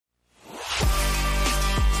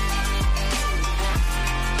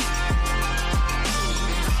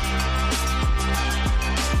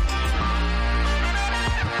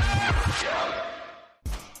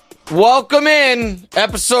Welcome in,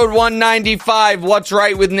 episode 195, What's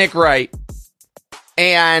Right with Nick Wright.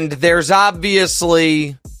 And there's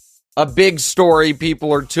obviously a big story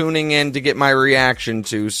people are tuning in to get my reaction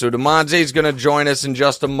to. So DeMonte's going to join us in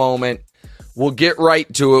just a moment. We'll get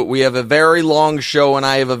right to it. We have a very long show and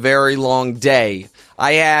I have a very long day.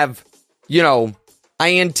 I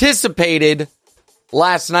anticipated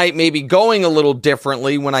last night maybe going a little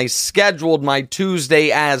differently when I scheduled my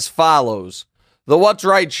Tuesday as follows. The What's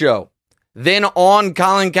Right show, then on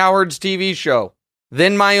Colin Cowherd's TV show,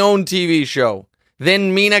 then my own TV show,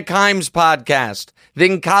 then Mina Kimes' podcast,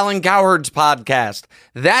 then Colin Cowherd's podcast.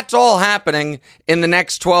 That's all happening in the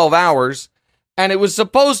next 12 hours, and it was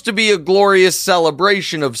supposed to be a glorious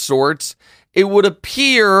celebration of sorts. It would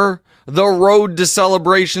appear the road to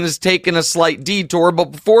celebration has taken a slight detour, but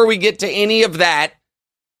before we get to any of that,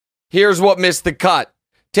 here's what missed the cut.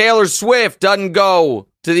 Taylor Swift doesn't go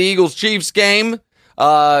to the Eagles-Chiefs game.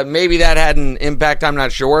 Maybe that had an impact, I'm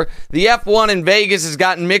not sure. The F1 in Vegas has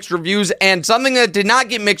gotten mixed reviews, and something that did not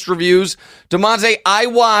get mixed reviews, DeMonte, I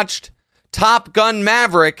watched Top Gun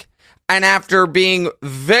Maverick, and after being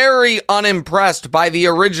very unimpressed by the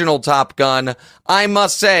original Top Gun, I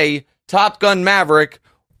must say, Top Gun Maverick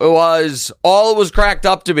was all it was cracked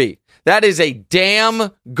up to be. That is a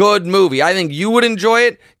damn good movie. I think you would enjoy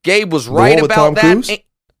it. Gabe was right about that.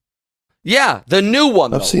 Yeah, the new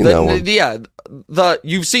one. I've seen that one.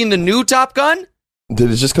 You've seen the new Top Gun?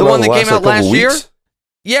 Did it just come out? The one that came out last year?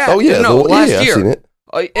 Yeah. Oh yeah, last year. I've seen it.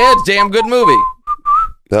 It's a damn good movie.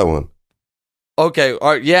 That one. Okay.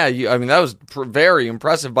 That was very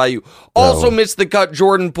impressive by you. Also missed the cut.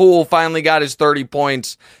 Jordan Poole finally got his 30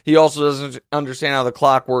 points. He also doesn't understand how the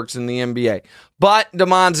clock works in the NBA. But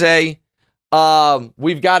DeMonte,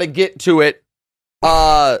 we've got to get to it.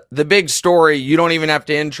 The big story. You don't even have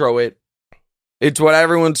to intro it. It's what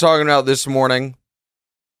everyone's talking about this morning,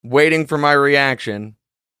 waiting for my reaction.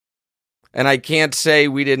 And I can't say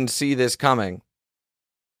we didn't see this coming.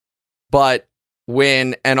 But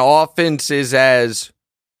when an offense is as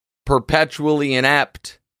perpetually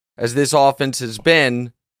inept as this offense has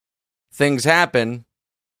been, things happen.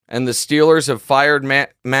 And the Steelers have fired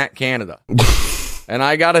Matt Canada. And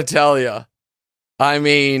I got to tell you, I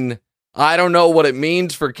don't know what it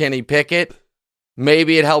means for Kenny Pickett.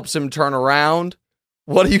 Maybe it helps him turn around.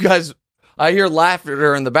 What do you guys... I hear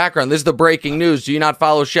laughter in the background. This is the breaking news. Do you not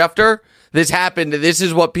follow Schefter? This happened. This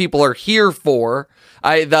is what people are here for.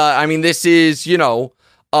 This is,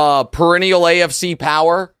 perennial AFC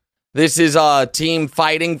power. This is a team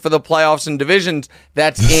fighting for the playoffs and divisions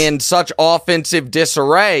that's in such offensive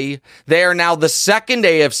disarray. They are now the second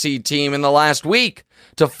AFC team in the last week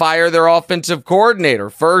to fire their offensive coordinator.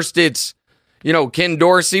 First, it's Ken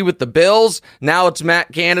Dorsey with the Bills. Now it's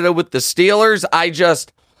Matt Canada with the Steelers.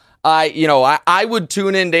 I would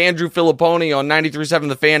tune in to Andrew Filipponi on 93.7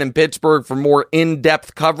 The Fan in Pittsburgh for more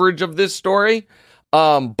in-depth coverage of this story.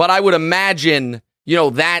 But I would imagine,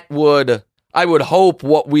 I would hope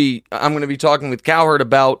I'm going to be talking with Cowherd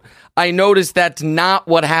about. I noticed that's not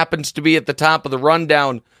what happens to be at the top of the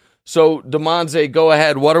rundown. So, DeMonte, go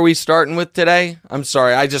ahead. What are we starting with today? I'm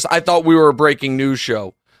sorry. I thought we were a breaking news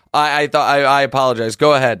show. I apologize.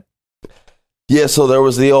 Go ahead. Yeah, so there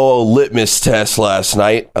was the old litmus test last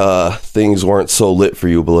night. Things weren't so lit for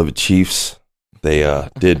you, beloved Chiefs. They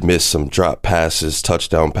did miss some drop passes,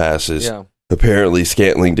 touchdown passes. Yeah. Apparently,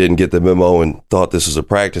 Scantling didn't get the memo and thought this was a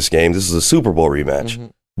practice game. This is a Super Bowl rematch. Mm-hmm.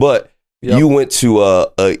 But you went to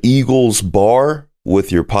a Eagles bar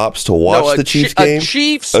with your pops to watch the Chiefs game? A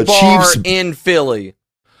Chiefs bar in Philly.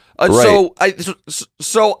 Right.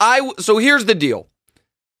 So here's the deal.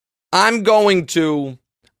 I'm going to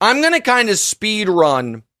kind of speed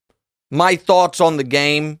run my thoughts on the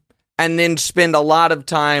game and then spend a lot of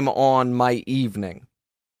time on my evening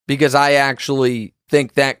because I actually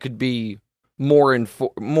think that could be more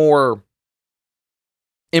important,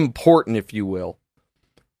 if you will.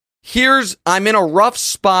 I'm in a rough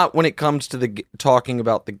spot when it comes to talking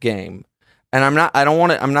about the game, and I'm not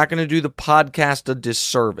going to do the podcast a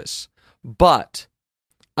disservice, but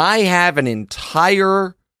I have an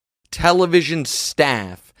entire television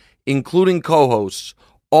staff, including co-hosts,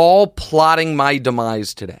 all plotting my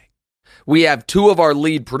demise today. We have two of our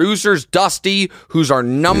lead producers, Dusty, who's our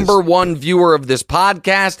number one viewer of this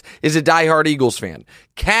podcast, is a diehard Eagles fan.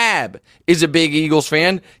 Cab is a big Eagles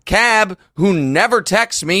fan. Cab, who never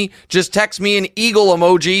texts me, just texts me an eagle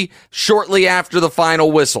emoji shortly after the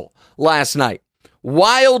final whistle last night.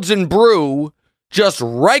 Wilds and Brew just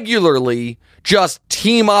regularly just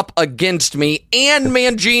team up against me, and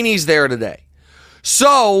Mangini's there today.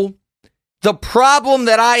 So, the problem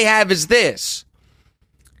that I have is this.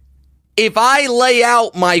 if I lay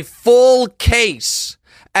out my full case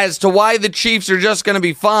as to why the Chiefs are just going to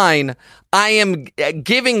be fine, I am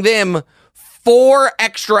giving them 4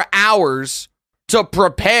 extra hours to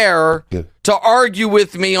prepare to argue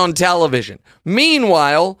with me on television.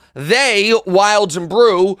 Meanwhile, they, Wilds and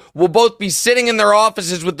Brew, will both be sitting in their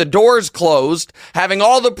offices with the doors closed, having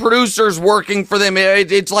all the producers working for them.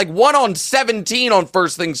 It's like 1 on 17 on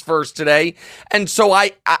First Things First today. And so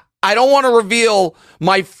I don't want to reveal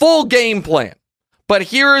my full game plan. But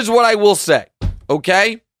here is what I will say,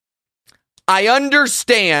 okay? I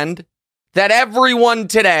understand that everyone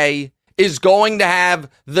today is going to have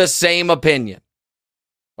the same opinion.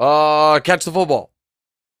 Catch the football.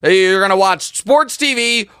 You're going to watch sports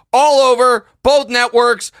TV all over, both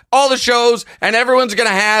networks, all the shows, and everyone's going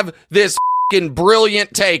to have this fucking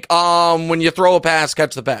brilliant take. When you throw a pass,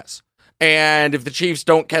 catch the pass. And if the Chiefs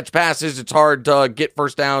don't catch passes, it's hard to get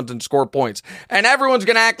first downs and score points. And everyone's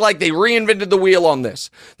going to act like they reinvented the wheel on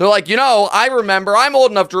this. They're like, I'm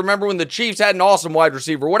old enough to remember when the Chiefs had an awesome wide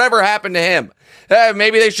receiver. Whatever happened to him?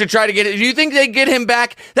 Maybe they should try to get it. Do you think they get him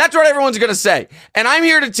back? That's what everyone's going to say. And I'm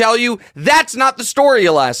here to tell you that's not the story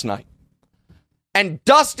of last night. And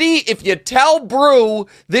Dusty, if you tell Brew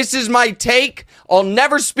this is my take, I'll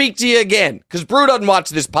never speak to you again. Because Brew doesn't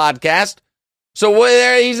watch this podcast. So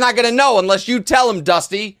he's not going to know unless you tell him,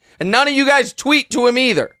 Dusty. And none of you guys tweet to him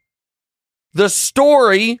either. The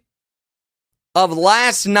story of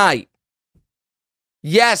last night.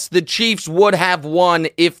 Yes, the Chiefs would have won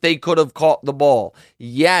if they could have caught the ball.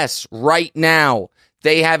 Yes, right now,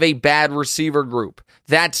 they have a bad receiver group.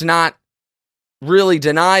 That's not really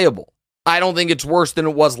deniable. I don't think it's worse than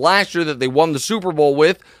it was last year that they won the Super Bowl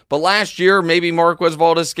with. But last year, maybe Marquez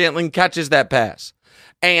Valdes-Scantling catches that pass.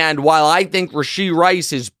 And while I think Rashee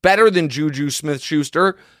Rice is better than Juju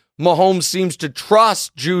Smith-Schuster, Mahomes seems to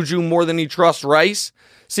trust Juju more than he trusts Rice.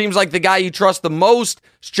 Seems like the guy he trusts the most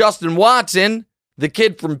is Justin Watson, the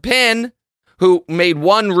kid from Penn, who made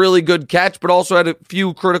one really good catch, but also had a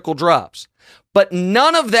few critical drops. But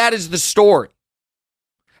none of that is the story.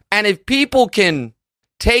 And if people can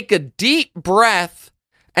take a deep breath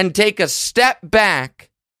and take a step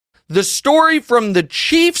back, the story from the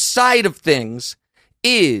Chiefs side of things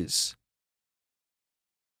is,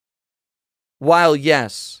 while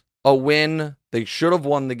yes, a win, they should have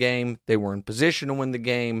won the game. They were in position to win the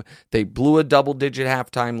game. They blew a double-digit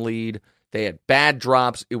halftime lead. They had bad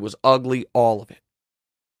drops. It was ugly, all of it.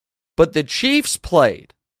 But the Chiefs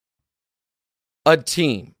played a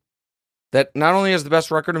team that not only has the best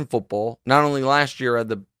record in football, not only last year had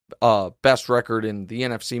the best record in the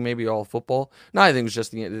NFC, maybe all football. No, I think it was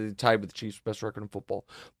just the tied with the Chiefs' best record in football.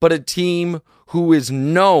 But a team who is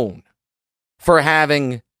known for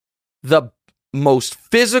having the most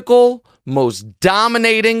physical, most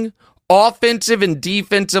dominating offensive and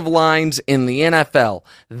defensive lines in the NFL.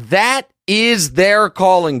 That is their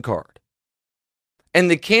calling card.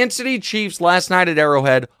 And the Kansas City Chiefs last night at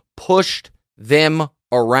Arrowhead pushed them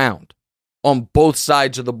around on both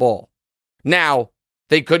sides of the ball. Now,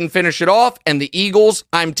 they couldn't finish it off, and the Eagles,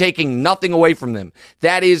 I'm taking nothing away from them.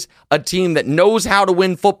 That is a team that knows how to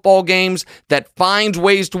win football games, that finds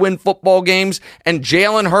ways to win football games, and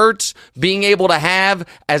Jalen Hurts being able to have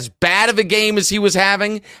as bad of a game as he was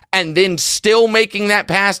having, and then still making that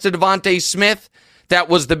pass to Devontae Smith, that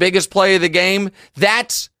was the biggest play of the game.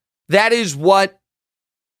 That is what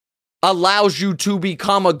allows you to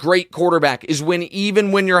become a great quarterback, is when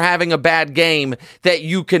even when you're having a bad game that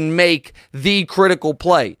you can make the critical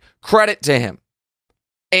play. Credit to him.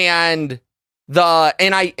 And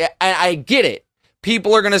I get it.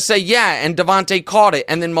 People are going to say, yeah, and Devontae caught it,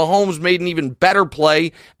 and then Mahomes made an even better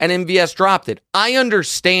play, and MVS dropped it. I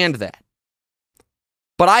understand that.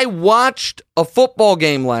 But I watched a football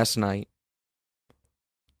game last night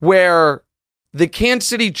where the Kansas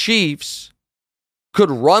City Chiefs could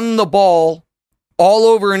run the ball all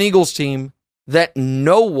over an Eagles team that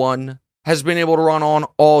no one has been able to run on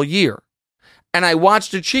all year. And I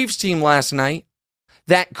watched a Chiefs team last night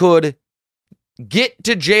that could get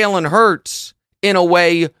to Jalen Hurts in a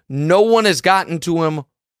way no one has gotten to him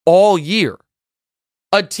all year.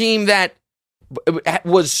 A team that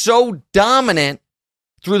was so dominant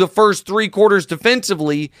through the first 3 quarters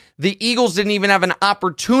defensively, the Eagles didn't even have an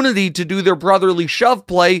opportunity to do their brotherly shove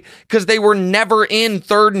play because they were never in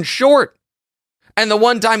 3rd and short. And the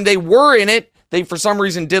one time they were in it, they for some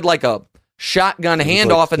reason did like a shotgun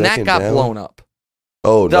handoff, and that got blown up.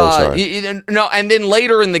 Oh, no, sorry. No, and then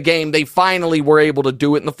later in the game, they finally were able to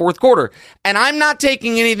do it in the 4th quarter. And I'm not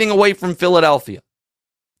taking anything away from Philadelphia.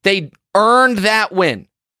 They earned that win.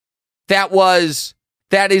 That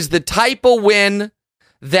is the type of win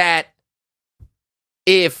that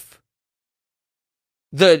if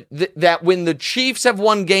that when the Chiefs have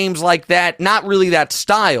won games like that, not really that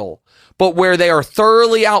style, but where they are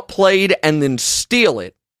thoroughly outplayed and then steal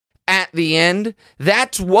it at the end,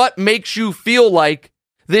 that's what makes you feel like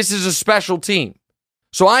this is a special team.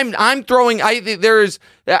 So I'm throwing. There's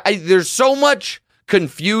so much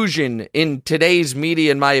confusion in today's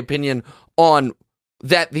media, in my opinion, on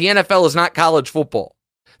that the NFL is not college football.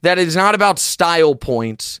 That it is not about style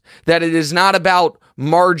points. That it is not about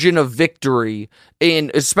margin of victory,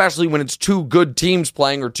 especially when it's two good teams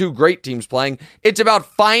playing or two great teams playing. It's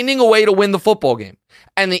about finding a way to win the football game.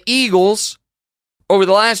 And the Eagles, over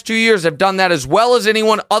the last 2 years, have done that as well as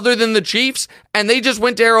anyone other than the Chiefs, and they just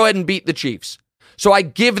went to Arrowhead and beat the Chiefs. So I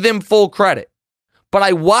give them full credit. But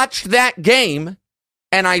I watched that game,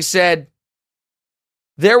 and I said,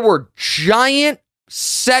 there were giant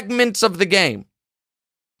segments of the game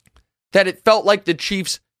that it felt like the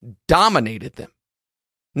Chiefs dominated them.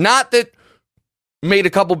 Not that made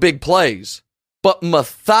a couple big plays, but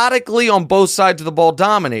methodically on both sides of the ball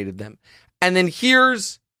dominated them. And then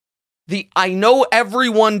here's I know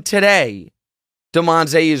everyone today,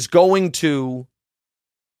 DeMonze, is going to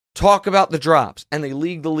talk about the drops, and they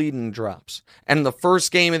lead the lead in drops. And in the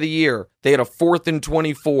first game of the year, they had a 4th and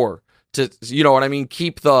 24 to, you know what I mean,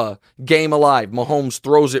 keep the game alive. Mahomes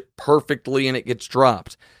throws it perfectly and it gets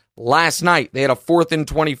dropped. Last night, they had a 4th and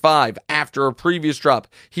 25 after a previous drop.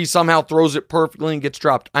 He somehow throws it perfectly and gets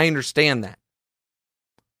dropped. I understand that.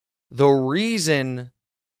 The reason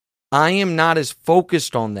I am not as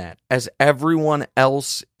focused on that as everyone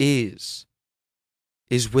else is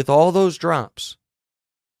with all those drops.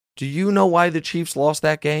 Do you know why the Chiefs lost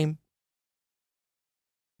that game?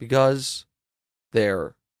 Because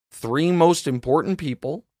their 3 most important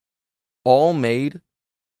people all made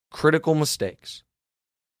critical mistakes.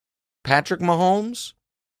 Patrick Mahomes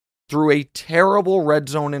threw a terrible red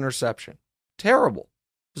zone interception. Terrible.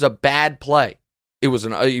 It was a bad play. He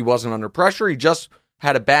wasn't under pressure. He just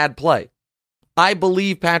had a bad play. I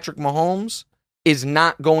believe Patrick Mahomes is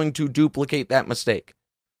not going to duplicate that mistake.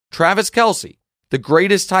 Travis Kelce, the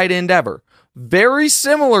greatest tight end ever, very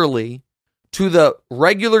similarly to the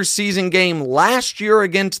regular season game last year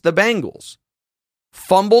against the Bengals,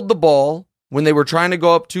 fumbled the ball when they were trying to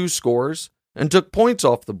go up 2 scores and took points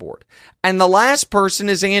off the board. And the last person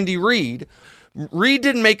is Andy Reid. Reid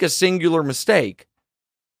didn't make a singular mistake,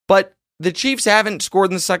 but the Chiefs haven't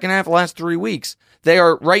scored in the second half the last 3 weeks. They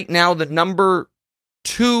are right now the number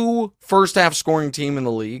 2 first half scoring team in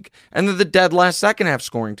the league, and they're the dead last second half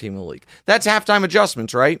scoring team in the league. That's halftime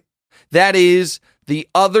adjustments, right? That is the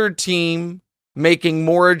other team making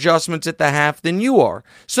more adjustments at the half than you are.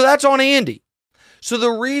 So that's on Andy. So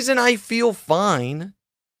the reason I feel fine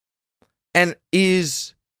and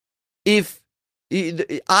is if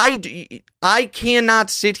I cannot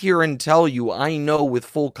sit here and tell you I know with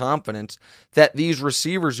full confidence that these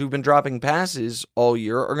receivers who've been dropping passes all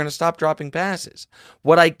year are going to stop dropping passes.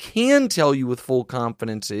 What I can tell you with full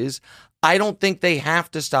confidence is I don't think they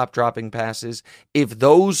have to stop dropping passes if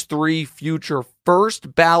those 3 future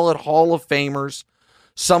first ballot Hall of Famers,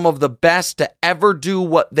 some of the best to ever do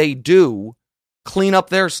what they do, clean up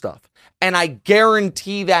their stuff. And I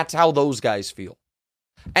guarantee that's how those guys feel.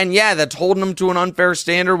 And yeah, that's holding them to an unfair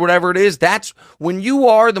standard, whatever it is. That's when you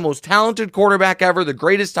are the most talented quarterback ever, the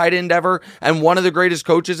greatest tight end ever, and one of the greatest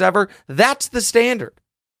coaches ever. That's the standard.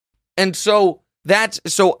 And so that's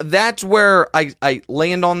where I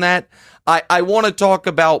land on that. I want to talk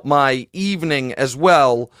about my evening as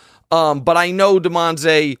well. But I know,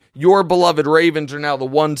 DeMonze, your beloved Ravens are now the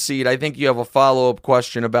 1 seed. I think you have a follow-up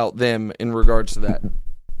question about them in regards to that.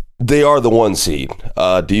 They are the 1 seed.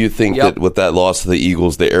 Do you think that with that loss to the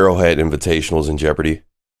Eagles, the Arrowhead Invitational is in jeopardy?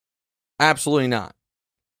 Absolutely not.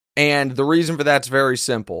 And the reason for that's very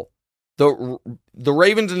simple. The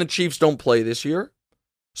Ravens and the Chiefs don't play this year.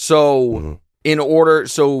 So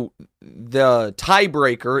the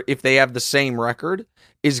tiebreaker, if they have the same record,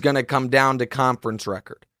 is going to come down to conference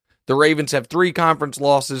record. The Ravens have 3 conference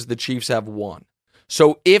losses. The Chiefs have 1.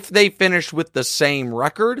 So if they finish with the same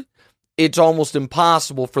record, it's almost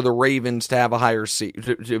impossible for the Ravens to have a higher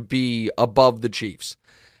seed, to be above the Chiefs.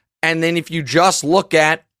 And then if you just look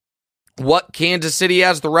at what Kansas City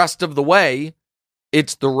has the rest of the way,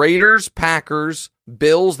 it's the Raiders, Packers,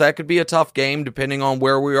 Bills. That could be a tough game depending on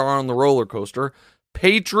where we are on the roller coaster.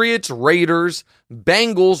 Patriots, Raiders,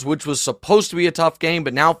 Bengals, which was supposed to be a tough game,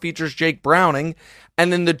 but now features Jake Browning.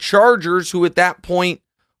 And then the Chargers, who at that point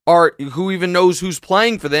who even knows who's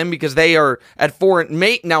playing for them because they are at 4.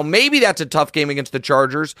 Now, maybe that's a tough game against the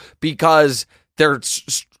Chargers because their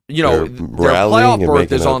playoff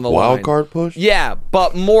berth is on the wild line. Card push? Yeah,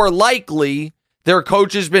 but more likely their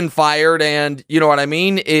coach has been fired, and you know what I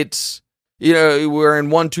mean? It's, we're in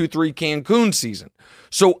 1, 2, 3 Cancun season.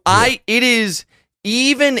 So it is,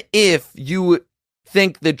 even if you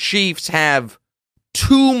think the Chiefs have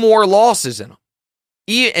 2 more losses in them,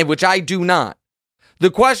 which I do not. The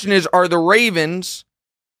question is, are the Ravens,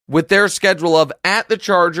 with their schedule of at the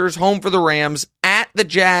Chargers, home for the Rams, at the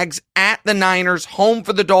Jags, at the Niners, home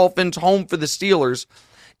for the Dolphins, home for the Steelers,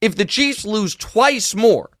 if the Chiefs lose twice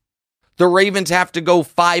more, the Ravens have to go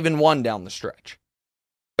 5-1 down the stretch.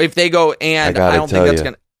 If they go, and I don't think that's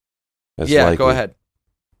going to. Yeah, likely. Go ahead.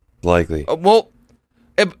 Likely. Well,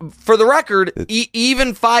 for the record,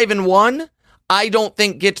 even 5-1, I don't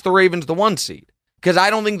think gets the Ravens the 1 seed, because I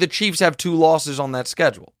don't think the Chiefs have 2 losses on that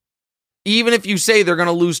schedule. Even if you say they're going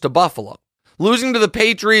to lose to Buffalo, losing to the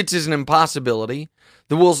Patriots is an impossibility.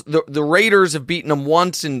 The Raiders have beaten them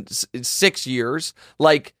once in 6 years.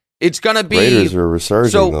 Like, it's going to be. Raiders are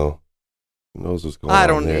resurging, though. Who knows what's going on? I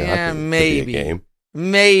don't know. Yeah, maybe.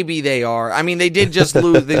 Maybe they are. I mean, they did just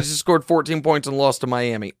lose. They just scored 14 points and lost to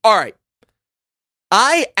Miami. All right.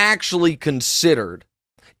 I actually considered,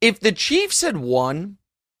 if the Chiefs had won,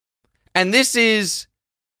 and this is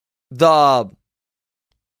the,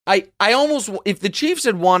 if the Chiefs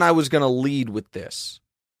had won, I was going to lead with this.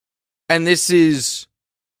 And this is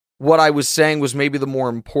what I was saying was maybe the more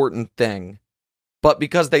important thing. But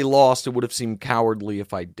because they lost, it would have seemed cowardly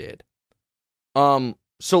if I did.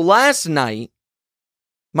 So last night,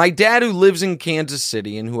 my dad, who lives in Kansas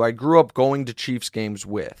City and who I grew up going to Chiefs games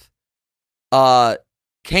with,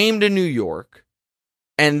 came to New York,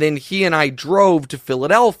 and then he and I drove to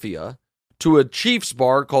Philadelphia to a Chiefs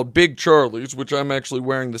bar called Big Charlie's, which I'm actually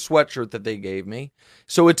wearing the sweatshirt that they gave me.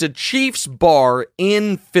 So it's a Chiefs bar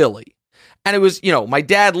in Philly. And it was, my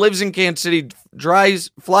dad lives in Kansas City,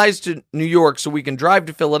 flies to New York so we can drive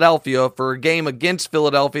to Philadelphia for a game against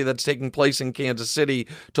Philadelphia that's taking place in Kansas City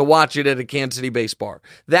to watch it at a Kansas City-based bar.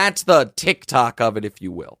 That's the TikTok of it, if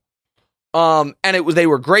you will. And they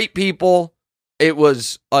were great people. It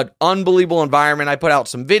was an unbelievable environment. I put out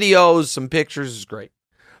some videos, some pictures. It was great.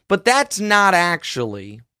 But that's not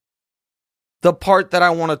actually the part that I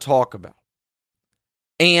want to talk about.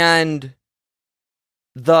 And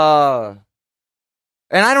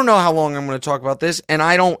I don't know how long I'm going to talk about this, and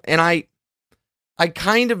I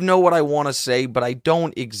kind of know what I want to say, but I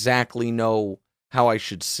don't exactly know how I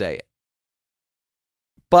should say it.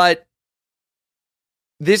 But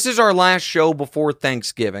this is our last show before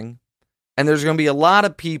Thanksgiving, and there's going to be a lot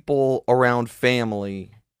of people around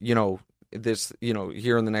family,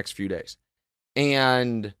 here in the next few days.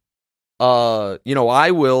 And,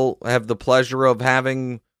 I will have the pleasure of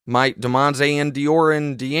having my Demonze and Dior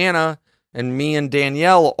and Deanna and me and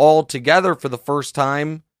Danielle all together for the first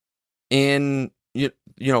time in,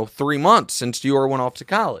 3 months since Dior went off to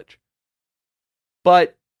college.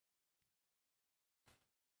 But,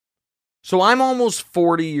 so I'm almost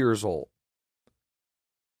 40 years old.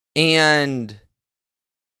 And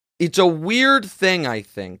it's a weird thing, I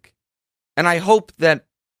think. And I hope that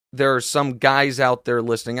there are some guys out there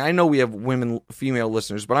listening. I know we have female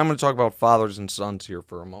listeners, but I'm going to talk about fathers and sons here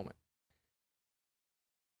for a moment.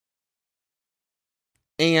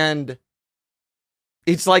 And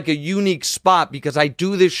it's like a unique spot because I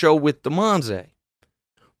do this show with Demonze.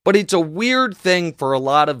 But it's a weird thing for a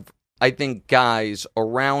lot of, I think, guys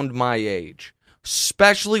around my age,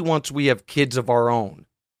 especially once we have kids of our own,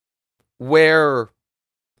 where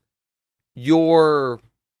your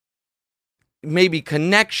maybe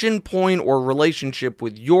connection point or relationship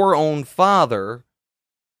with your own father,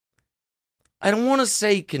 I don't want to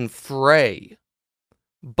say can fray,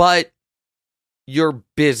 but you're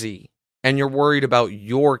busy and you're worried about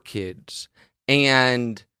your kids,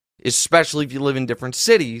 and especially if you live in different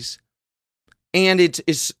cities. And it's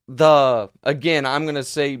again, I'm going to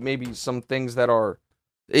say maybe some things that are,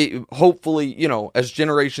 hopefully, as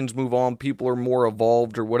generations move on, people are more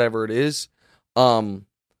evolved or whatever it is.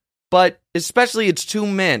 But especially it's 2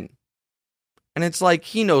 men. And it's like,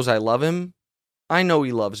 he knows I love him. I know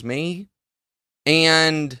he loves me.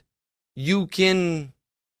 And you can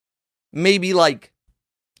maybe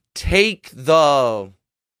take I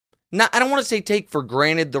don't want to say take for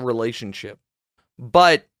granted the relationship,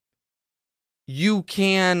 but you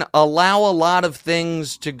can allow a lot of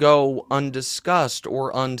things to go undiscussed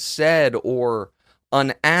or unsaid or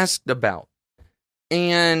unasked about.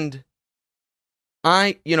 And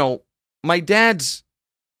my dad's,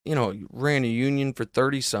 ran a union for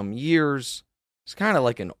 30 some years. He's kind of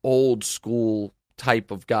like an old school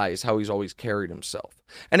type of guy is how he's always carried himself.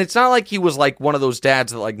 And it's not like he was like one of those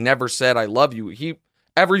dads that never said, I love you.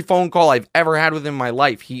 Every phone call I've ever had with him in my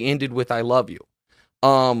life, he ended with, I love you.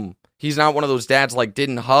 He's not one of those dads like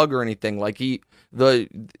didn't hug or anything. Like he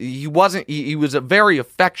was a very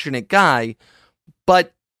affectionate guy,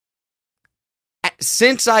 but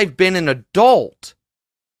since I've been an adult,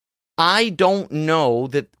 I don't know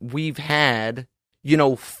that we've had,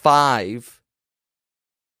 5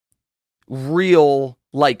 real,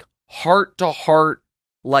 like, heart to heart,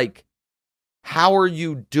 like, how are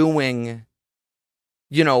you doing?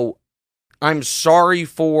 I'm sorry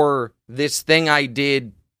for this thing I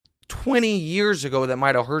did 20 years ago that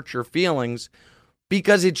might have hurt your feelings,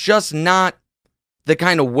 because it's just not the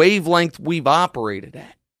kind of wavelength we've operated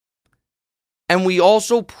at. And we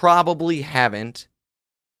also probably haven't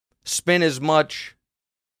spent as much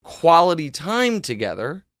quality time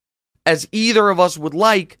together as either of us would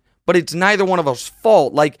like, but it's neither one of us'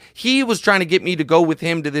 fault. Like, he was trying to get me to go with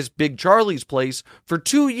him to this Big Charlie's place for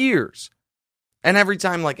 2 years. And every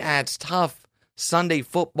time, like, it's tough. Sunday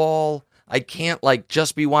football. I can't, like,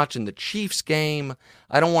 just be watching the Chiefs game.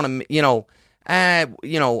 I don't want to,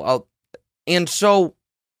 and so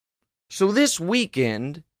this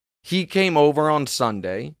weekend, he came over on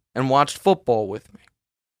Sunday and watched football with me.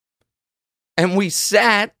 And we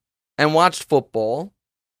sat and watched football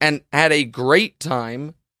and had a great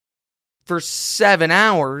time for 7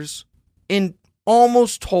 hours in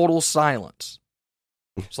almost total silence.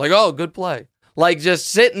 It's like, oh, good play. Like, just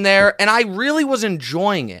sitting there, and I really was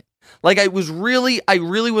enjoying it. Like, I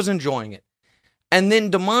really was enjoying it. And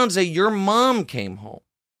then, DeMonze, your mom came home,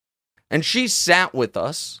 and she sat with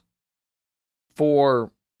us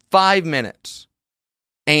for 5 minutes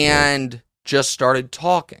and just started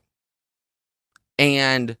talking.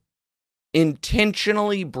 And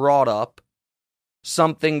intentionally brought up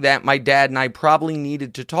something that my dad and I probably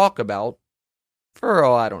needed to talk about for,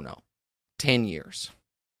 10 years.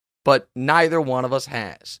 But neither one of us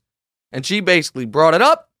has. And she basically brought it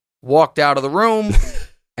up, walked out of the room,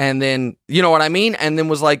 and then, you know what I mean? And then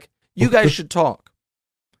was like, you guys should talk.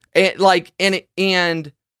 And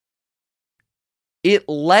it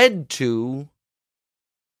led to,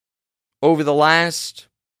 over the last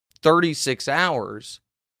 36 hours,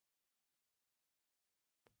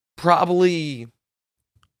 probably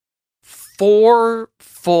 4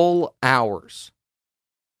 full hours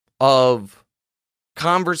of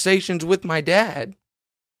conversations with my dad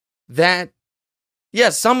that,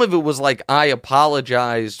 some of it was like I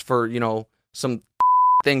apologized for, some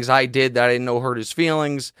things I did that I didn't know hurt his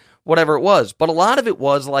feelings, whatever it was. But a lot of it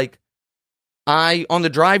was like, I, on the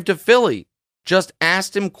drive to Philly, just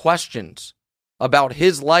asked him questions about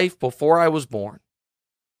his life before I was born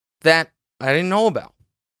that I didn't know about.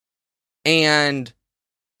 And,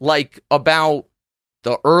 like, about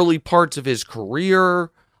the early parts of his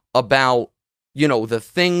career, about,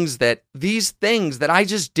 these things that I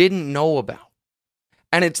just didn't know about.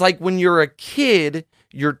 And it's like when you're a kid,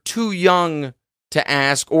 you're too young to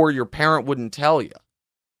ask, or your parent wouldn't tell you.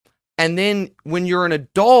 And then when you're an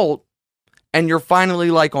adult, and you're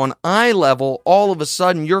finally like on eye level, all of a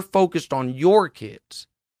sudden you're focused on your kids.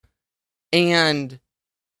 And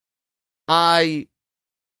the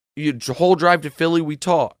whole drive to Philly, we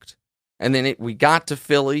talked. And then we got to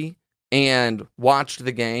Philly and watched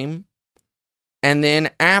the game. And then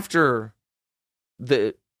after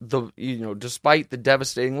despite the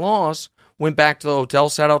devastating loss, went back to the hotel,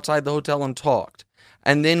 sat outside the hotel and talked.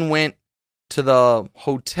 And then went to the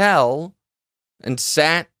hotel and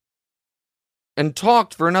sat and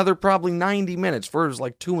talked for another probably 90 minutes. For it was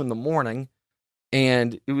like 2 a.m.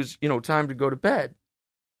 and it was, time to go to bed.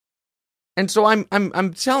 And so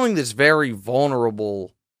I'm telling this very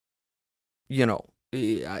vulnerable,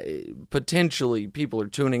 potentially people are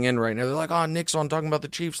tuning in right now. They're like, oh, Nick's on talking about the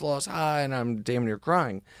Chiefs loss. And I'm damn near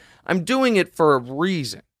crying. I'm doing it for a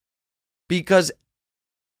reason, because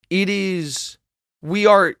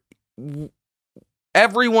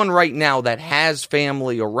everyone right now that has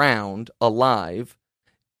family around, alive,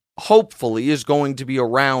 hopefully is going to be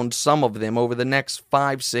around some of them over the next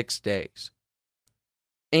 5-6 days.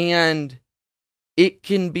 And it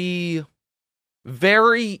can be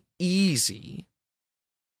very easy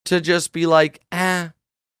to just be like, we'll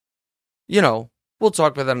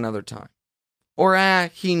talk about that another time. Or,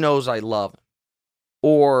 he knows I love him.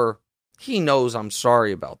 Or, he knows I'm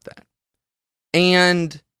sorry about that.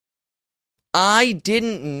 And I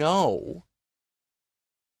didn't know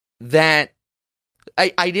that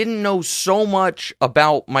I didn't know so much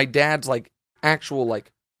about my dad's actual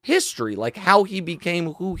history, how he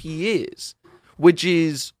became who he is, which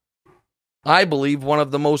is, I believe, one of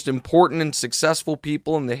the most important and successful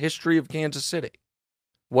people in the history of Kansas City.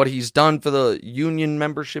 What he's done for the union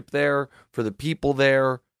membership there, for the people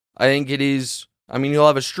there, I think it is, he'll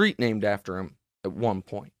have a street named after him at one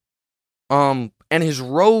point. and his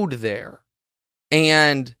road there.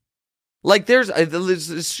 And like there's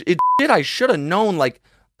shit I should have known. Like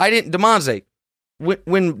I didn't, DeMonze,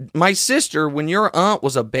 when my sister, when your aunt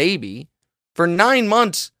was a baby, for 9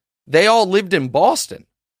 months, they all lived in Boston.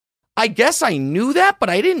 I guess I knew that, but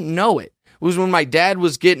I didn't know it. It was when my dad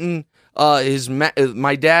was getting his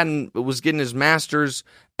master's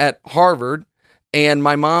at Harvard, and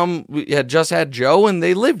my mom had just had Joe, and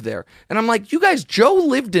they lived there. And I'm like, you guys, Joe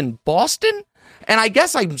lived in Boston? And I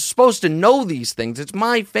guess I'm supposed to know these things. It's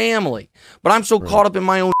my family. But I'm so caught up in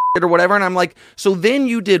my own shit or whatever, and I'm like, so then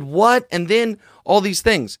you did what? And then all these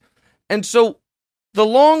things. And so the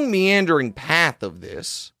long meandering path of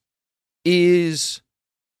this is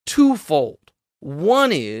twofold.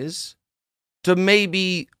 One is to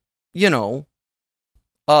maybe,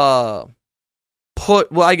 I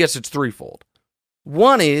guess it's threefold.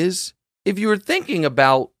 One is, if you were thinking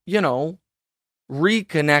about,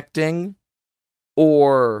 reconnecting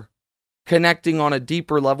or connecting on a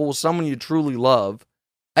deeper level with someone you truly love,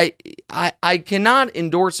 I cannot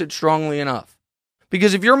endorse it strongly enough.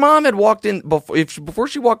 Because if your mom had walked in, before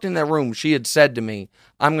she walked in that room, she had said to me,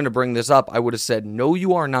 I'm going to bring this up, I would have said, no,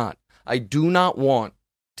 you are not. I do not want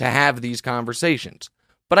to have these conversations.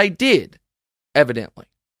 But I did, evidently.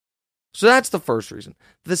 So that's the first reason.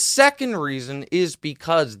 The second reason is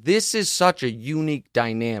because this is such a unique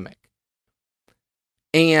dynamic.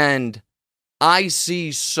 And I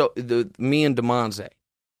see me and DeMonze,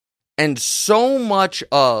 and so much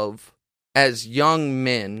of, as young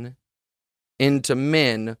men into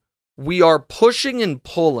men, we are pushing and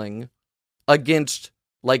pulling against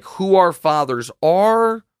like who our fathers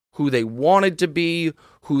are, who they wanted to be,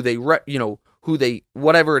 who they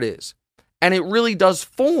whatever it is. And it really does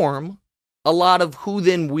form a lot of who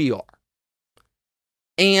then we are.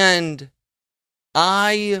 And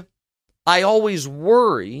I always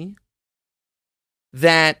worry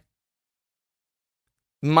that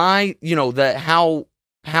how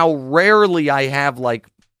rarely I have like,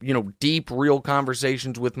 deep, real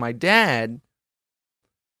conversations with my dad.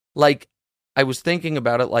 Like, I was thinking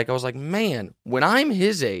about it, like, I was like, man, when I'm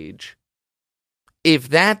his age, if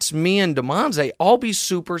that's me and DeMonze, I'll be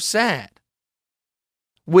super sad.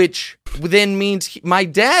 Which then means my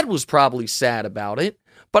dad was probably sad about it,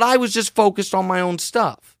 but I was just focused on my own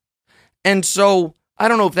stuff. And so, I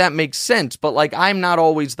don't know if that makes sense, but like, I'm not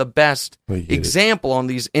always the best example on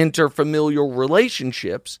these interfamilial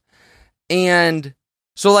relationships. And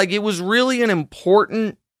so, like, it was really an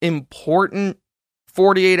important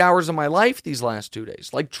 48 hours of my life these last 2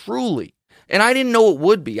 days. Like, truly. And I didn't know it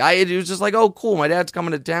would be. It was just like, oh, cool, my dad's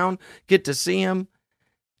coming to town, get to see him.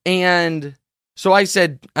 And so I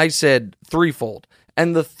said threefold.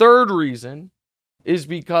 And the third reason is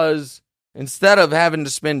because instead of having to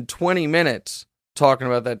spend 20 minutes talking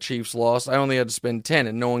about that Chiefs loss, I only had to spend 10,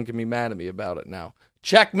 and no one can be mad at me about it now.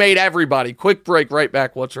 Checkmate, everybody. Quick break, right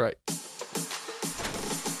back. What's right?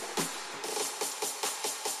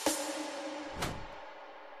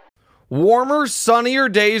 Warmer, sunnier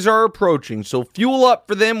days are approaching, so fuel up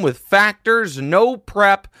for them with Factor's no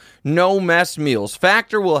prep, no mess meals.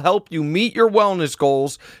 Factor will help you meet your wellness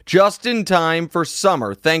goals just in time for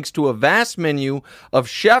summer, thanks to a vast menu of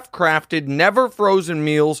chef-crafted, never-frozen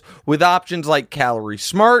meals with options like Calorie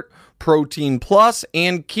Smart, Protein Plus,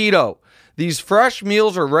 and Keto. These fresh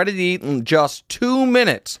meals are ready to eat in just 2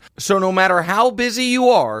 minutes. So no matter how busy you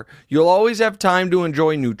are, you'll always have time to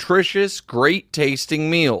enjoy nutritious, great-tasting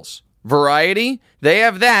meals. Variety? They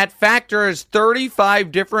have that. Factor has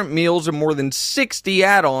 35 different meals and more than 60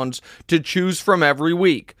 add-ons to choose from every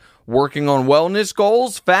week. Working on wellness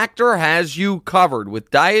goals? Factor has you covered with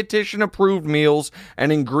dietitian-approved meals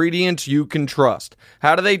and ingredients you can trust.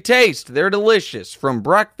 How do they taste? They're delicious. From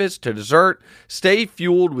breakfast to dessert, stay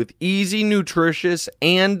fueled with easy, nutritious,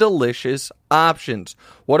 and delicious options.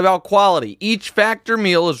 What about quality? Each Factor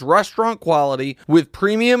meal is restaurant quality with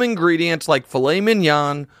premium ingredients like filet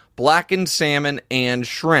mignon, blackened salmon, and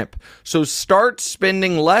shrimp. So start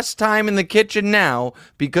spending less time in the kitchen now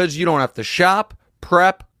because you don't have to shop,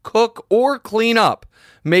 prep, cook, or clean up.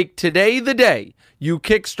 Make today the day you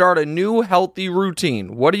kickstart a new healthy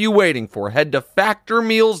routine. What are you waiting for? Head to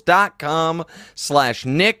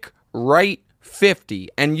factormeals.com/NickWright50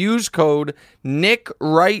 and use code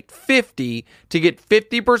NickWright50 to get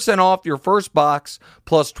 50% off your first box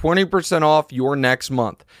plus 20% off your next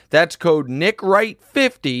month. That's code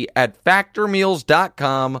NickWright50 at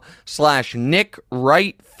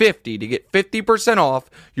factormeals.com/NickWright50 to get 50% off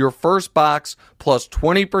your first box plus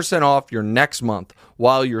 20% off your next month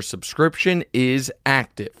while your subscription is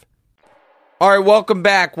active. All right, welcome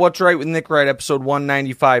back. What's Right with Nick Wright, episode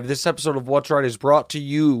 195. This episode of What's Right is brought to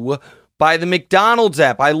you by the McDonald's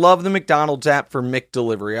app. I love the McDonald's app for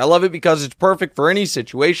McDelivery. I love it because it's perfect for any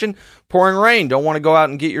situation. Pouring rain, don't want to go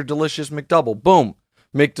out and get your delicious McDouble. Boom.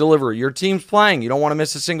 McDelivery. Your team's playing. You don't want to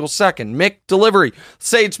miss a single second. McDelivery.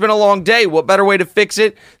 Say it's been a long day. What better way to fix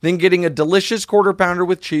it than getting a delicious quarter pounder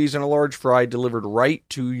with cheese and a large fry delivered right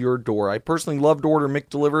to your door? I personally love to order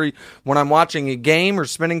McDelivery when I'm watching a game or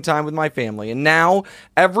spending time with my family. And now,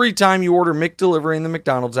 every time you order McDelivery in the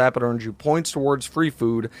McDonald's app, it earns you points towards free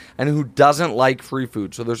food. And who doesn't like free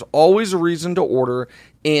food? So there's always a reason to order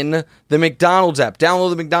in the McDonald's app.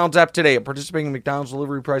 Download the McDonald's app today. At participating McDonald's,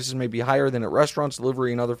 delivery prices may be higher than at restaurants.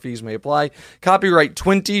 Delivery and other fees may apply. Copyright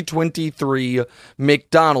 2023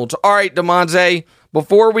 McDonald's. All right, DeMonze,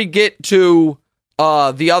 before we get to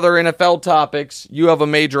the other NFL topics, you have a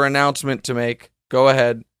major announcement to make. Go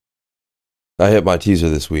ahead. I hit my teaser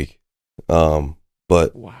this week,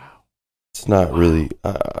 but wow. It's not really.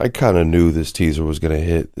 I kind of knew this teaser was going to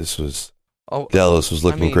hit. Dallas was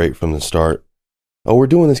looking great from the start. Oh, we're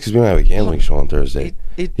doing this because we don't have a gambling show on Thursday.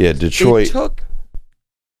 Detroit. Go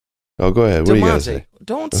ahead. What do you guys say?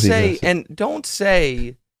 Don't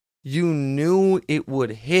say you knew it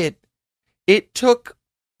would hit. It took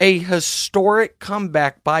a historic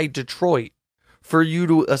comeback by Detroit for you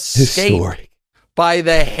to escape by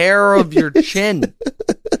the hair of your chin.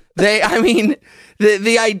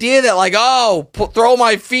 The idea that throw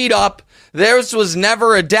my feet up. Theirs was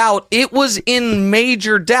never a doubt. It was in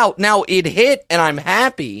major doubt. Now, it hit, and I'm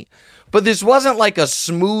happy, but this wasn't like a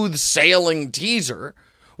smooth sailing teaser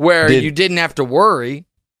where you didn't have to worry.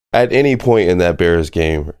 At any point in that Bears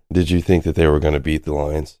game, did you think that they were going to beat the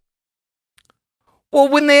Lions? Well,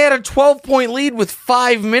 when they had a 12-point lead with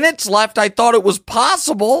 5 minutes left, I thought it was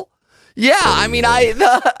possible. Yeah,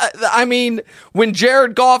 when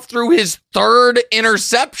Jared Goff threw his third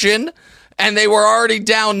interception and they were already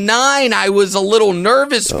down 9, I was a little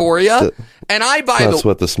nervous for you. And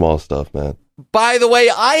sweat the small stuff, man. By the way,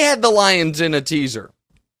 I had the Lions in a teaser.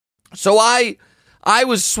 So I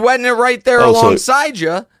was sweating it right there alongside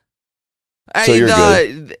you. So you're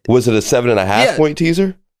good. Was it a 7.5 point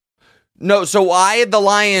teaser? No, so I had the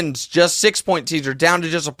Lions just 6-point teaser down to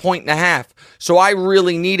just a 1.5. So I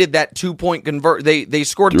really needed that 2-point convert. They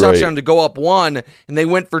scored a touchdown to go up 1, and they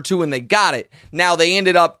went for 2, and they got it. Now they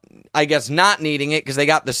ended up, I guess, not needing it because they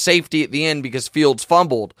got the safety at the end because Fields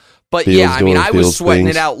fumbled. But I was sweating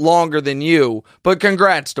it out longer than you. But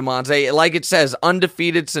congrats, DeMonte. Like it says,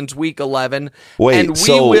 undefeated since week 11.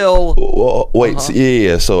 So we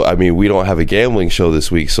don't have a gambling show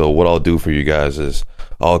this week. So what I'll do for you guys is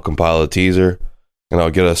I'll compile a teaser and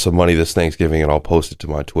I'll get us some money this Thanksgiving and I'll post it to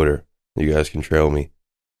my Twitter. You guys can trail me.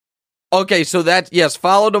 Okay, so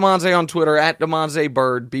follow DeMonte on Twitter at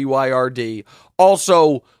DeMonteBird, BYRD.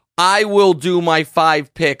 Also, I will do my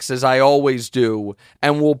 5 picks as I always do,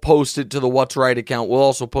 and we'll post it to the What's Right account. We'll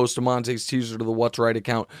also post DeMonte's teaser to the What's Right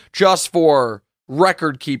account just for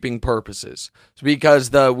record-keeping purposes,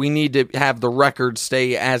 because we need to have the record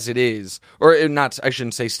stay as it is, or not. I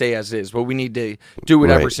shouldn't say stay as it is, but we need to do it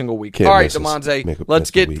every single week. All right, DeMonte,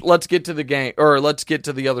 let's get to the game, or let's get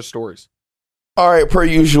to the other stories. All right, per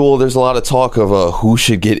usual, there's a lot of talk of who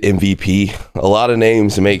should get MVP. A lot of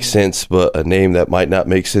names make sense, but a name that might not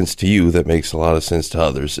make sense to you that makes a lot of sense to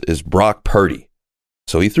others is Brock Purdy.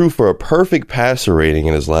 So he threw for a perfect passer rating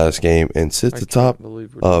in his last game and sits atop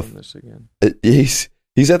of this again. He's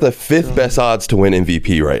at the 5th best odds to win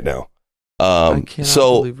MVP right now. I cannot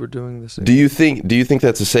believe we're doing this again. Do you think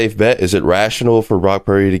that's a safe bet? Is it rational for Brock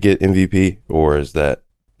Purdy to get MVP, or is that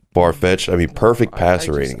far-fetched? I mean, perfect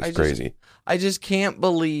passer rating is crazy. I just can't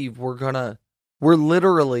believe we're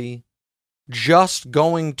literally just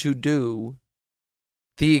going to do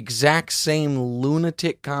the exact same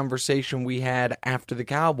lunatic conversation we had after the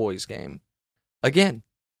Cowboys game. Again.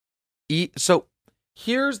 So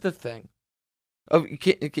here's the thing.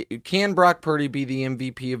 Can Brock Purdy be the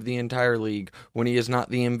MVP of the entire league when he is not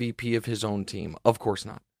the MVP of his own team? Of course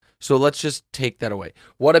not. So let's just take that away.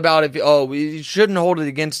 What about we shouldn't hold it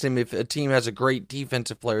against him if a team has a great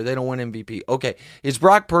defensive player, they don't win MVP. Okay, is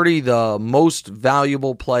Brock Purdy the most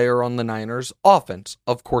valuable player on the Niners? Offense?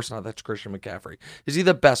 Of course not. That's Christian McCaffrey. Is he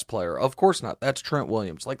the best player? Of course not. That's Trent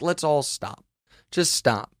Williams. Let's all stop. Just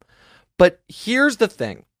stop. But here's the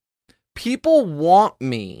thing. People want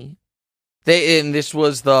me, and this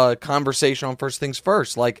was the conversation on First Things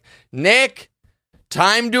First, Nick,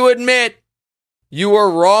 time to admit, you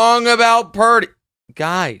were wrong about Purdy.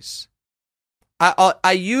 Guys,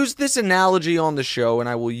 I used this analogy on the show, and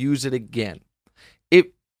I will use it again.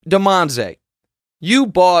 DeMonte, you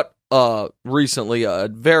bought recently a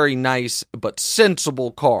very nice but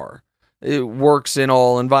sensible car. It works in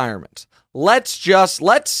all environments.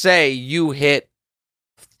 let's say you hit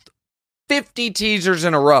 50 teasers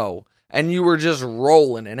in a row and you were just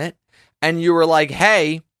rolling in it and you were like,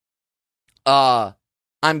 hey,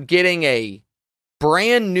 I'm getting a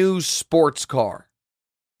brand new sports car,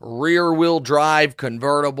 rear wheel drive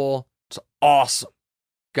convertible. It's awesome.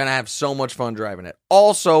 Gonna have so much fun driving it.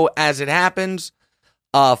 Also, as it happens,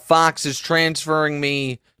 Fox is transferring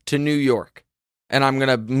me to New York and I'm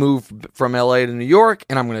gonna move from LA to New York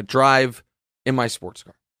and I'm gonna drive in my sports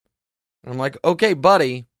car. And I'm like, okay,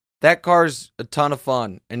 buddy, that car's a ton of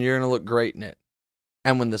fun and you're going to look great in it.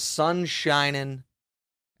 And when the sun's shining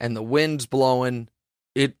and the wind's blowing,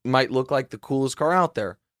 it might look like the coolest car out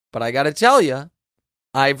there. But I got to tell you,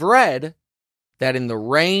 I've read that in the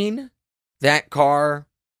rain, that car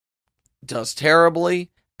does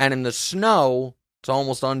terribly. And in the snow, it's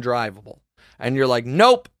almost undrivable. And you're like,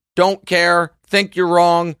 nope, don't care, think you're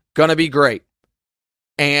wrong, gonna be great.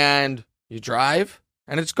 And you drive,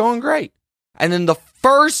 and it's going great. And then the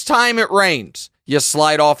first time it rains, you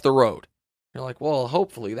slide off the road. You're like, well,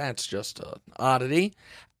 hopefully that's just an oddity.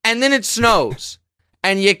 And then it snows,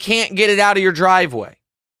 and you can't get it out of your driveway.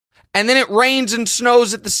 And then it rains and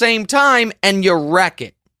snows at the same time, and you wreck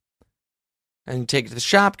it. And you take it to the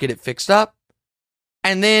shop, get it fixed up.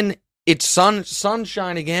 And then it's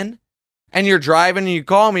sunshine again, and you're driving, and you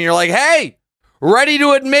call me, and you're like, hey, ready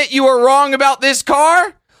to admit you were wrong about this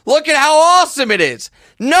car? Look at how awesome it is.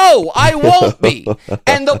 No, I won't be.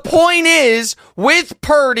 And the point is, with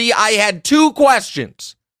Purdy, I had two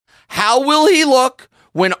questions. How will he look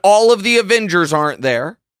when all of the Avengers aren't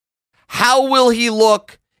there? How will he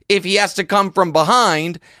look if he has to come from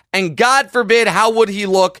behind? And God forbid, how would he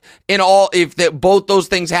look if both those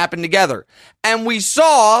things happen together? And we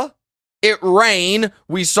saw it rain.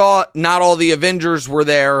 We saw not all the Avengers were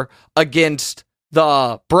there against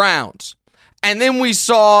the Browns. And then we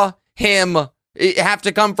saw him have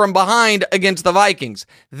to come from behind against the Vikings.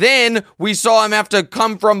 Then we saw him have to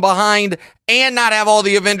come from behind and not have all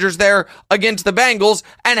the Avengers there against the Bengals.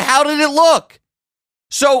 And how did it look?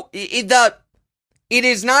 So it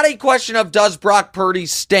is not a question of does Brock Purdy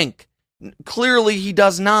stink? Clearly he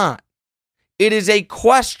does not. It is a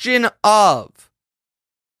question of,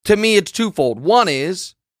 to me, it's twofold. One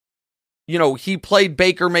is, he played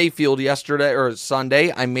Baker Mayfield yesterday or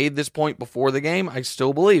Sunday. I made this point before the game. I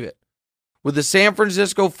still believe it. Would the San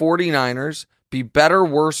Francisco 49ers be better,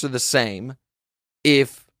 worse, or the same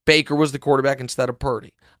if Baker was the quarterback instead of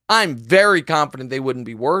Purdy? I'm very confident they wouldn't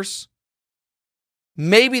be worse.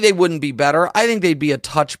 Maybe they wouldn't be better. I think they'd be a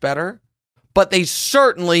touch better. But they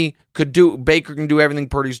certainly could Baker can do everything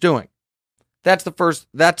Purdy's doing.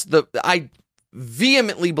 I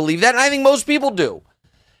vehemently believe that, and I think most people do.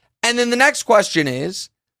 And then the next question is,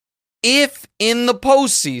 if in the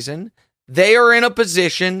postseason they are in a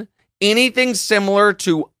position, anything similar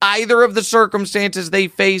to either of the circumstances they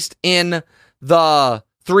faced in the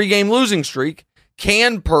 3-game losing streak,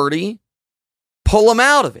 can Purdy pull them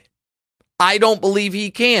out of it? I don't believe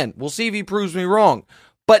he can. We'll see if he proves me wrong.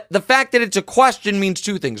 But the fact that it's a question means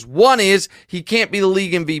two things. One is he can't be the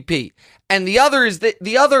league MVP. And the other is that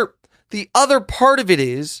the other part of it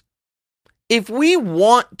is, if we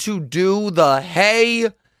want to do hey,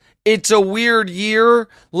 it's a weird year,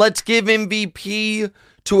 let's give MVP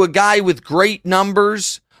to a guy with great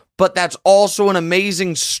numbers, but that's also an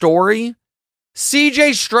amazing story,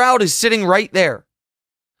 CJ Stroud is sitting right there.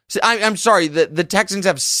 I'm sorry, the Texans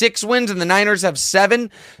have 6 wins and the Niners have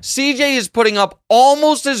 7. CJ is putting up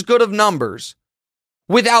almost as good of numbers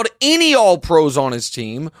without any All-Pros on his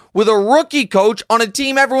team, with a rookie coach on a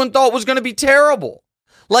team everyone thought was going to be terrible.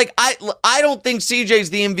 Like, I don't think CJ's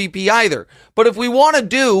the MVP either. But if we want to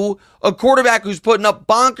do a quarterback who's putting up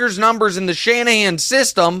bonkers numbers in the Shanahan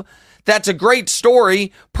system, that's a great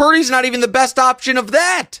story. Purdy's not even the best option of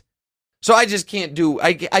that. So I just can't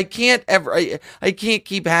I can't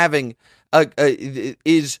keep having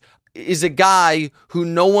is a guy who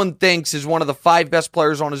no one thinks is one of the 5 best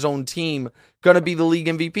players on his own team going to be the league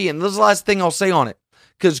MVP. And this is the last thing I'll say on it.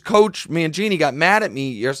 Because Coach Mangini got mad at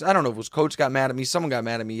me. I don't know if it was Coach got mad at me. Someone got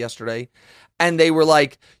mad at me yesterday. And they were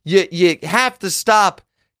like, you have to stop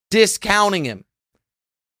discounting him.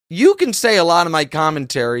 You can say a lot of my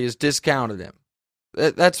commentary is discounted him.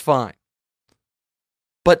 That's fine.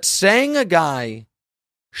 But saying a guy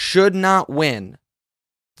should not win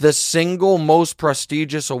the single most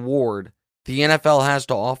prestigious award the NFL has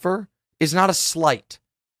to offer is not a slight.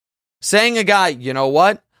 Saying a guy, you know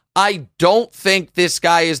what? I don't think this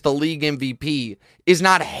guy is the league MVP is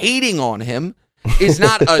not hating on him, is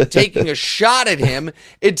not taking a shot at him.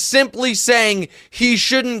 It's simply saying he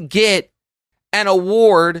shouldn't get an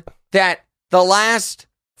award that the last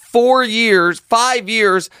 5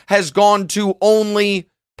 years has gone to only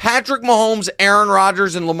Patrick Mahomes, Aaron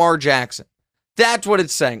Rodgers, and Lamar Jackson. That's what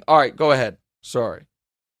it's saying. All right, go ahead. Sorry.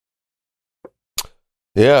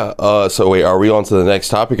 Yeah. So wait, are we on to the next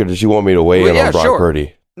topic, or did you want me to weigh in on Brock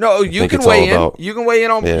Purdy? No, you can weigh in. You can weigh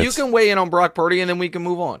in on. You can weigh in on Brock Purdy, and then we can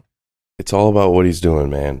move on. It's all about what he's doing,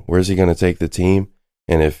 man. Where's he going to take the team?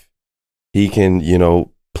 And if he can,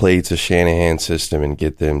 play to Shanahan's system and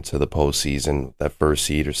get them to the postseason, that first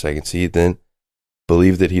seed or second seed, then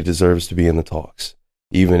believe that he deserves to be in the talks,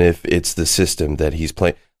 even if it's the system that he's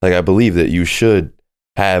playing. Like, I believe that you should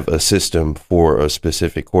have a system for a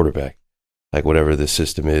specific quarterback. Like, whatever the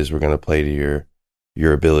system is, we're going to play to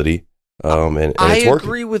your ability. And I it's working.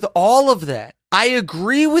 agree with all of that. I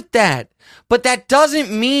agree with that. But that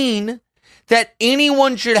doesn't mean that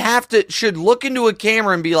anyone should look into a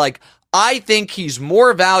camera and be like, I think he's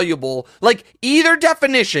more valuable. Like, either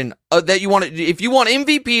definition that you want to, if you want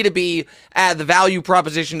MVP to be the value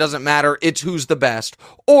proposition doesn't matter, it's who's the best.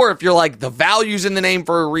 Or if you're like, the value's in the name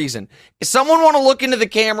for a reason. If someone want to look into the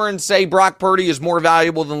camera and say Brock Purdy is more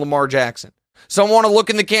valuable than Lamar Jackson? Someone want to look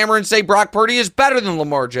in the camera and say Brock Purdy is better than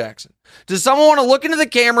Lamar Jackson? Does someone want to look into the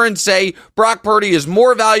camera and say Brock Purdy is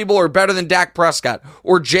more valuable or better than Dak Prescott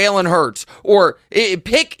or Jalen Hurts? Or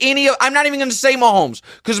pick any of, I'm not even going to say Mahomes,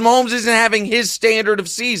 because Mahomes isn't having his standard of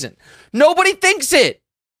season. Nobody thinks it.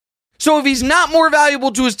 So if he's not more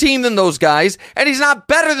valuable to his team than those guys, and he's not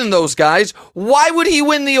better than those guys, why would he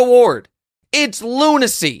win the award? It's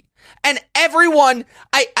lunacy. And everyone,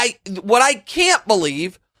 what I can't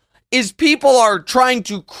believe is people are trying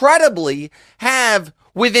to credibly have,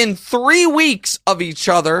 within 3 weeks of each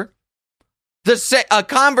other, the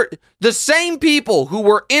same people who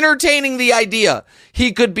were entertaining the idea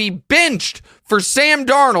he could be benched for Sam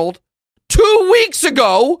Darnold 2 weeks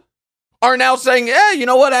ago are now saying, you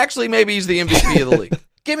know what? Actually, maybe he's the MVP of the league.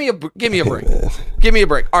 Give me a break. Give me a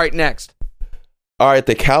break. All right, next. All right,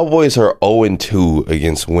 the Cowboys are 0-2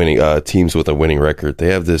 against winning teams with a winning record. They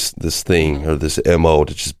have this thing, or this MO,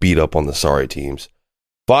 to just beat up on the sorry teams.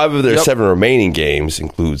 5 of their 7 remaining games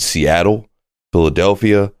include Seattle,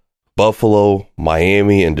 Philadelphia, Buffalo,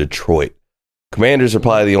 Miami, and Detroit. Commanders are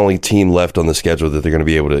probably the only team left on the schedule that they're going to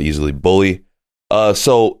be able to easily bully.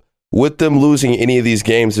 So with them losing any of these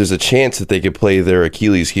games, there's a chance that they could play their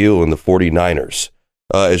Achilles heel in the 49ers.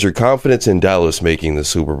 Is your confidence in Dallas making the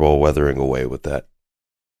Super Bowl weathering away with that?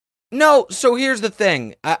 No, so here's the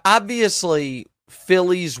thing. Obviously,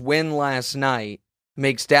 Philly's win last night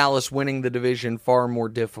makes Dallas winning the division far more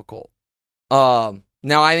difficult.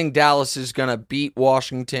 Now, I think Dallas is going to beat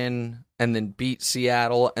Washington and then beat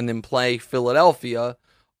Seattle and then play Philadelphia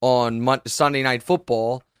on Sunday Night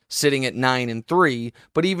Football, sitting at 9-3.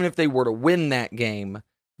 But even if they were to win that game,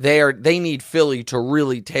 they need Philly to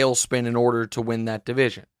really tailspin in order to win that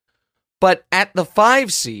division. But at the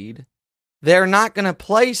 5 seed, they're not going to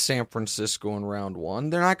play San Francisco in round 1.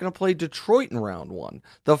 They're not going to play Detroit in round 1.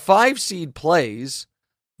 The 5 seed plays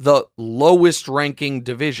the lowest ranking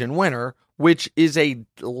division winner, which is a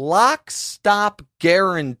lock-stop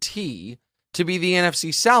guarantee to be the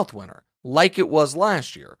NFC South winner, like it was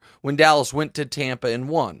last year when Dallas went to Tampa and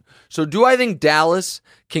won. So do I think Dallas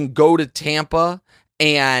can go to Tampa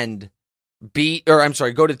and go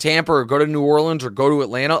to Tampa or go to New Orleans or go to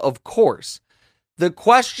Atlanta? Of course. The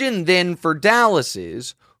question then for Dallas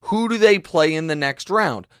is, who do they play in the next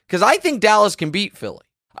round? Because I think Dallas can beat Philly.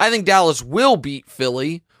 I think Dallas will beat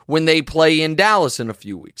Philly when they play in Dallas in a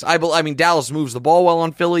few weeks. I mean, Dallas moves the ball well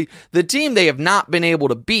on Philly. The team they have not been able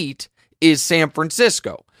to beat is San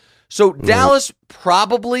Francisco. So Dallas,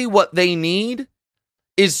 probably what they need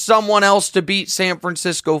is someone else to beat San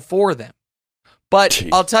Francisco for them. But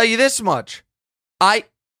I'll tell you this much. I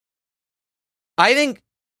think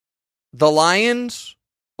the Lions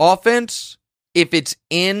offense, if it's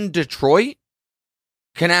in Detroit,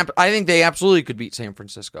 I think they absolutely could beat San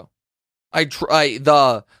Francisco.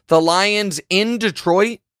 The Lions in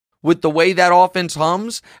Detroit, with the way that offense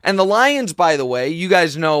hums, and the Lions, by the way, you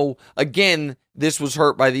guys know, again, this was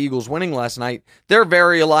hurt by the Eagles winning last night. They're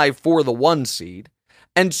very alive for the 1 seed.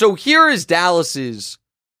 And so here is Dallas's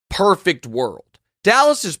perfect world.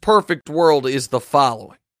 Dallas's perfect world is the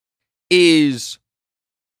following. Is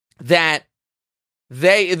that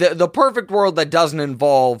the perfect world that doesn't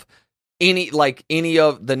involve any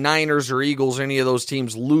of the Niners or Eagles, any of those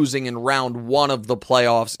teams losing in round 1 of the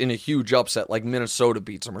playoffs in a huge upset like Minnesota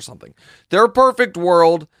beats them or something. Their perfect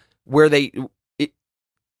world where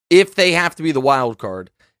if they have to be the wild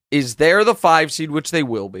card, is they're the 5 seed, which they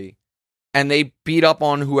will be, and they beat up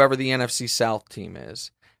on whoever the NFC South team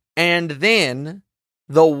is. And then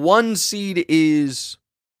the 1 seed is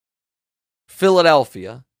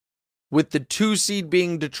Philadelphia, with the 2 seed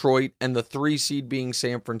being Detroit and the 3 seed being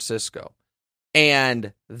San Francisco.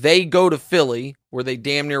 And they go to Philly, where they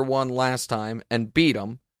damn near won last time, and beat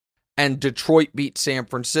them. And Detroit beat San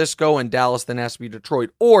Francisco, and Dallas then has to beat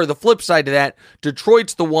Detroit. Or the flip side to that,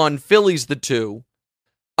 Detroit's the 1, Philly's the 2,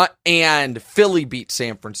 and Philly beat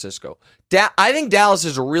San Francisco. I think Dallas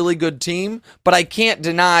is a really good team, but I can't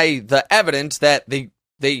deny the evidence that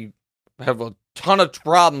they have a ton of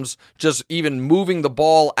problems just even moving the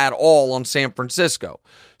ball at all on San Francisco.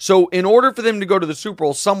 So in order for them to go to the Super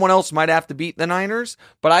Bowl, someone else might have to beat the Niners,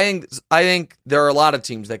 but I think there are a lot of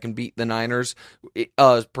teams that can beat the Niners,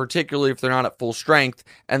 particularly if they're not at full strength.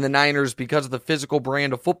 And the Niners, because of the physical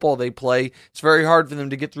brand of football they play, it's very hard for them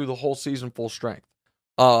to get through the whole season full strength.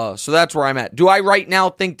 So that's where I'm at. Do I right now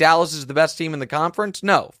think Dallas is the best team in the conference?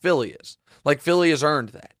 No, Philly is. Philly has earned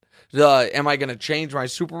that. Am I going to change my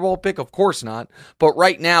Super Bowl pick? Of course not. But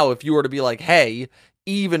right now, if you were to be like, hey,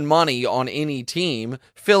 even money on any team,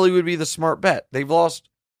 Philly would be the smart bet. They've lost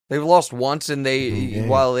once, and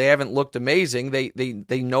while they haven't looked amazing,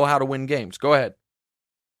 they know how to win games. Go ahead.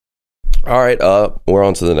 All right, we're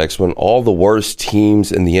on to the next one. All the worst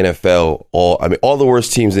teams in the NFL, all the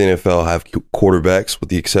worst teams in the NFL have quarterbacks, with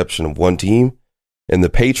the exception of one team, and the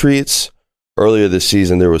Patriots. Earlier this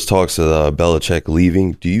season, there was talks of Belichick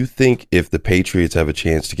leaving. Do you think if the Patriots have a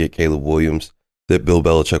chance to get Caleb Williams, that Bill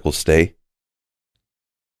Belichick will stay?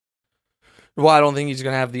 Well, I don't think he's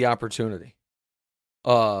going to have the opportunity.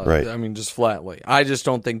 Right. I mean, just flatly. I just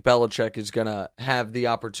don't think Belichick is going to have the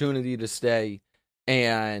opportunity to stay.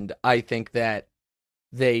 And I think that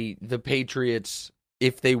the Patriots,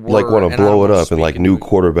 if they were... want to blow it up and new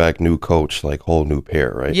quarterback, new coach, whole new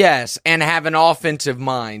pair, right? Yes, and have an offensive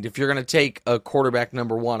mind. If you're going to take a quarterback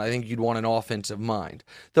number 1, I think you'd want an offensive mind.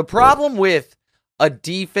 The problem with a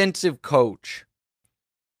defensive coach,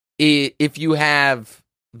 if you have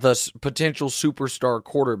the potential superstar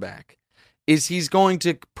quarterback, is he's going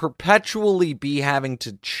to perpetually be having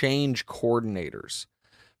to change coordinators.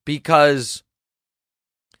 Because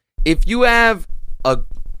if you have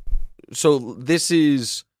this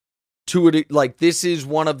is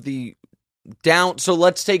one of the down. So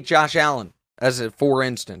let's take Josh Allen for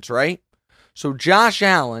instance, right? So Josh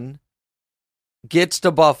Allen gets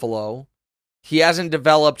to Buffalo. He hasn't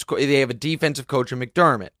developed. They have a defensive coach in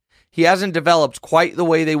McDermott. He hasn't developed quite the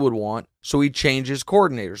way they would want, so he changes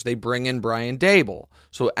coordinators. They bring in Brian Daboll.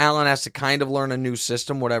 So Allen has to kind of learn a new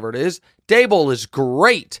system, whatever it is. Daboll is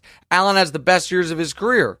great. Allen has the best years of his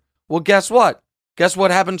career. Well, guess what? Guess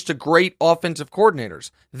what happens to great offensive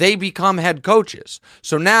coordinators? They become head coaches.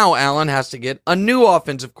 So now Allen has to get a new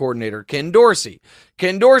offensive coordinator, Ken Dorsey.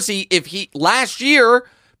 Ken Dorsey, last year,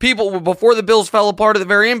 people, before the Bills fell apart at the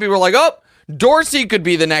very end, people were like, oh, Dorsey could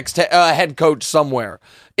be the next head coach somewhere.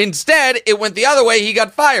 Instead, it went the other way. He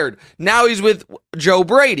got fired. Now he's with Joe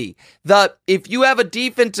Brady. If you have a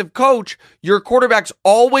defensive coach, your quarterback's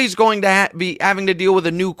always going to be having to deal with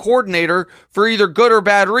a new coordinator for either good or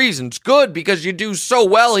bad reasons. Good, because you do so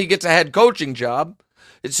well, he gets a head coaching job.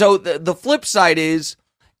 So the flip side is,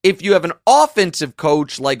 if you have an offensive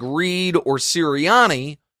coach like Reed or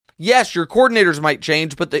Sirianni, yes, your coordinators might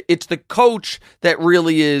change, but it's the coach that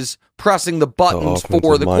really is pressing the buttons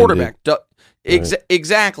for the quarterback. Right.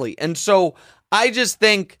 Exactly. And so I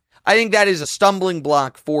think that is a stumbling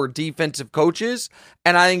block for defensive coaches.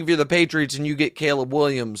 And I think if you're the Patriots and you get Caleb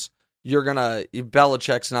Williams,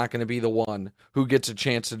 Belichick's not going to be the one who gets a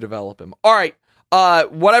chance to develop him. All right.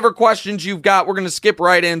 Whatever questions you've got, we're going to skip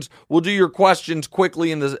right-ins. We'll do your questions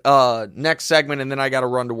quickly in the next segment, and then I got to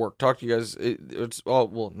run to work. Talk to you guys.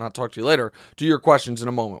 Not talk to you later. Do your questions in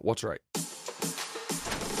a moment. What's right?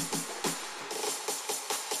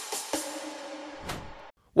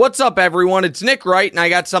 What's up, everyone? It's Nick Wright, and I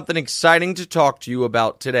got something exciting to talk to you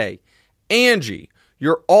about today. Angie,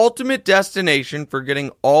 your ultimate destination for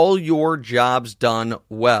getting all your jobs done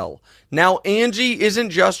well. Now, Angie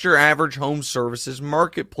isn't just your average home services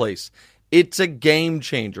marketplace. It's a game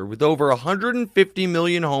changer with over 150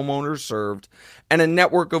 million homeowners served and a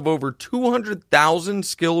network of over 200,000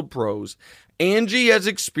 skilled pros. Angie has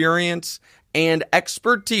experience and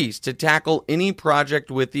expertise to tackle any project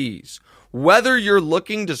with ease. Whether you're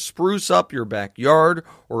looking to spruce up your backyard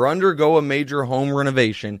or undergo a major home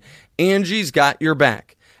renovation, Angie's got your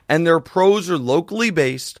back. And their pros are locally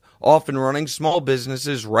based, often running small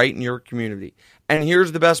businesses right in your community. And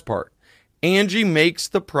here's the best part. Angie makes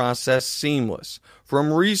the process seamless.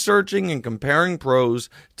 From researching and comparing pros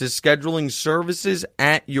to scheduling services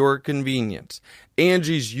at your convenience.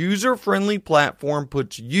 Angie's user-friendly platform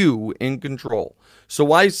puts you in control. So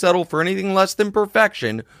why settle for anything less than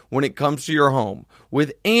perfection when it comes to your home?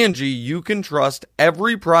 With Angie, you can trust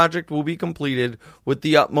every project will be completed with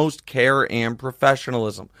the utmost care and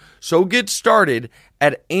professionalism. So get started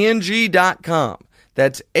at Angie.com.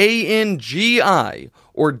 That's ANGI,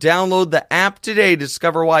 or download the app today to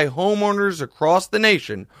discover why homeowners across the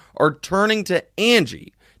nation are turning to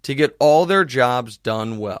Angie to get all their jobs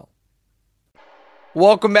done well.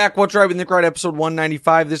 Welcome back, What's Right with Nick Wright, episode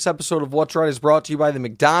 195. This episode of What's Right is brought to you by the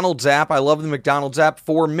McDonald's app. I love the McDonald's app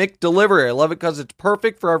for McDelivery. I love it because it's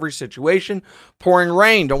perfect for every situation. Pouring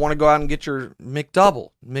rain, don't want to go out and get your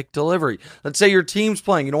McDouble, McDelivery. Let's say your team's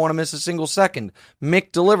playing, you don't want to miss a single second,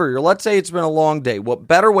 McDelivery. Or let's say it's been a long day. What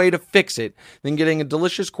better way to fix it than getting a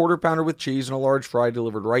delicious quarter pounder with cheese and a large fry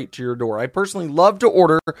delivered right to your door? I personally love to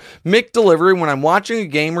order McDelivery when I'm watching a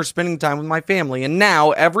game or spending time with my family. And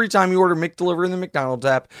now, every time you order McDelivery in the McDonald's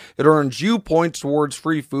app, it earns you points towards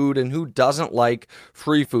free food, and who doesn't like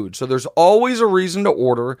free food? So there's always a reason to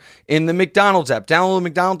order in the McDonald's app. Download the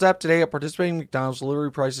McDonald's app today. At participating McDonald's,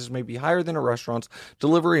 delivery prices may be higher than a restaurant's.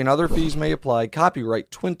 Delivery and other fees may apply.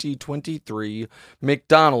 Copyright 2023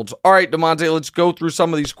 McDonald's. All right, DeMonte, let's go through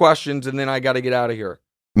some of these questions, and then I got to get out of here.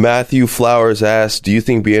 Matthew Flowers asked, "Do you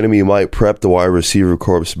think Bieniemy might prep the wide receiver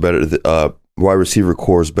corps better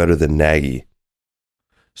than Nagy?"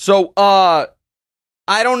 So,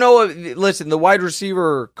 I don't know. Listen, the wide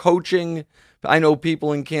receiver coaching, I know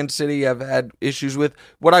people in Kansas City have had issues with.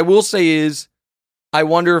 What I will say is, I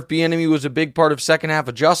wonder if Bieniemy was a big part of second half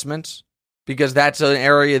adjustments, because that's an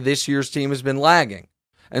area this year's team has been lagging.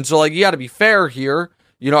 And so, you got to be fair here.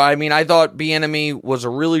 I thought Bieniemy was a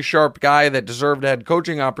really sharp guy that deserved a head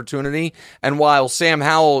coaching opportunity. And while Sam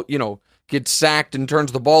Howell, gets sacked and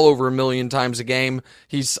turns the ball over a million times a game,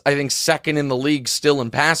 he's, I think, second in the league still in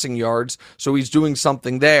passing yards, so he's doing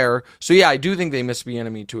something there. So, yeah, I do think they miss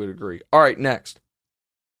Bieniemy to a degree. All right, next.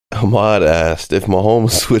 Ahmad asked, "If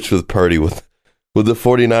Mahomes switched with Purdy, would the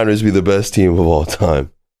 49ers be the best team of all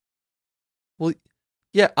time?" Well,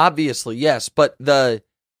 yeah, obviously, yes, but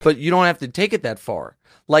you don't have to take it that far.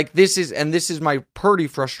 This is my Purdy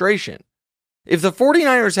frustration. If the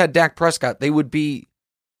 49ers had Dak Prescott, they would be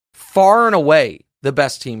far and away the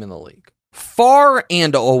best team in the league. Far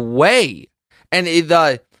and away. And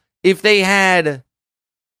if they had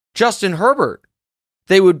Justin Herbert,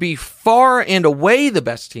 they would be far and away the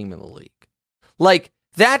best team in the league.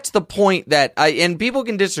 That's the point that and people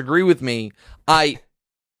can disagree with me. I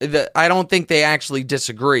don't think they actually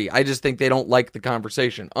disagree. I just think they don't like the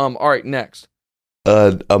conversation. All right, next.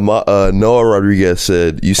 Noah Rodriguez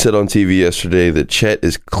said, "You said on TV yesterday that Chet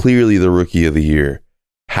is clearly the rookie of the year.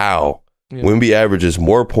 How? Yeah. Wemby averages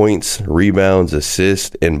more points, rebounds,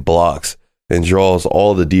 assists, and blocks, and draws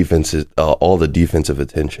all the defensive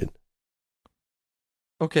attention."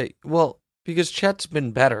 Okay, well, because Chet's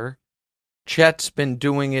been better. Chet's been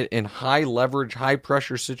doing it in high leverage, high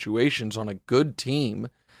pressure situations on a good team.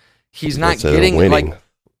 He's not getting winning.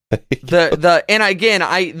 The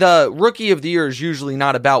rookie of the year is usually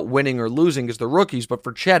not about winning or losing as the rookies, but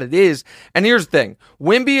for Chet it is. And here's the thing: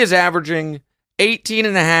 Wemby is averaging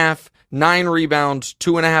 18.5, 9 rebounds,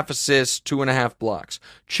 2.5 assists, 2.5 blocks.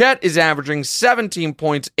 Chet is averaging 17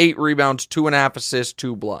 points, 8 rebounds, 2.5 assists,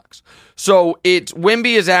 2 blocks. So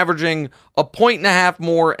Wemby is averaging 1.5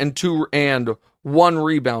 more and 1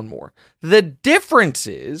 rebound more. The difference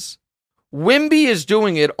is Wemby is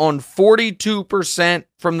doing it on 42%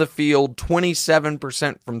 from the field,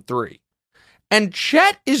 27% from 3. And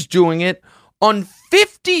Chet is doing it on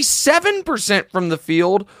 57% from the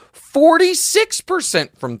field,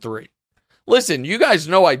 46% from 3. Listen, you guys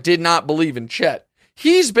know I did not believe in Chet.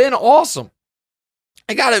 He's been awesome.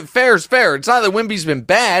 I got it. Fair is fair. It's not that Wemby's been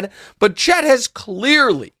bad, but Chet has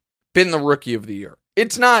clearly been the rookie of the year.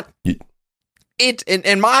 It's not.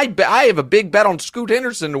 I have a big bet on Scoot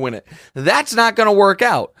Henderson to win it. That's not going to work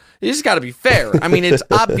out. You just got to be fair. It's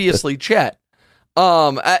obviously Chet.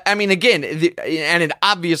 Again, and it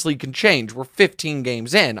obviously can change. We're 15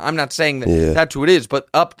 games in. I'm not saying that that's who it is, but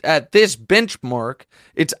up at this benchmark,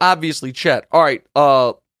 it's obviously Chet. All right,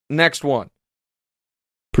 next one.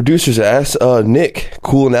 Producers asked, Nick,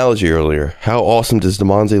 cool analogy earlier. How awesome does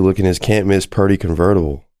DeMonte look in his can't-miss Purdy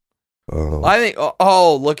convertible? I think,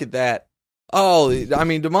 look at that.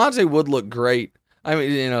 DeMonte would look great.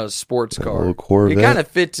 A sports car. It kind of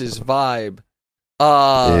fits his vibe.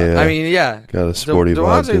 Got a sporty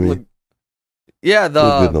vibe to me. Good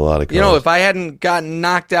in a lot of cars. If I hadn't gotten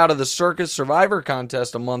knocked out of the Circus Survivor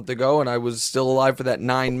contest a month ago and I was still alive for that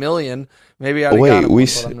 $9 million, maybe I'd have got him,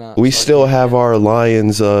 but I'm not. We still have our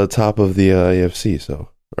Lions top of the AFC,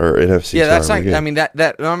 or NFC. Yeah, that's not.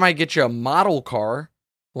 That might get you a model car.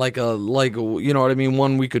 you know what I mean,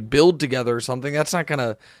 one we could build together or something. That's not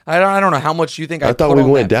gonna. I don't know how much you think I thought we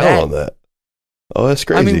went down on that. Oh, that's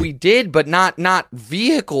crazy. I mean, we did, but not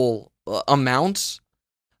vehicle amounts.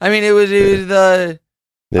 I mean, it was the.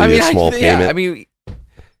 Maybe a small payment. Yeah, I mean,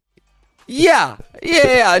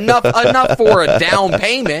 yeah, enough for a down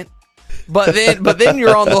payment. But then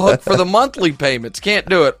you're on the hook for the monthly payments. Can't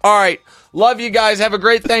do it. All right. Love you guys. Have a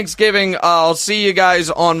great Thanksgiving. I'll see you guys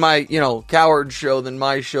on my, Coward show, then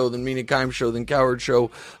my show, then Mina Kimes show, then Coward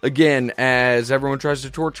show again as everyone tries to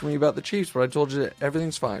torture me about the Chiefs. But I told you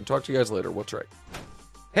everything's fine. Talk to you guys later. What's right?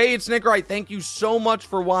 Hey, it's Nick Wright. Thank you so much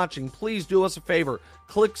for watching. Please do us a favor.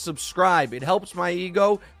 Click subscribe. It helps my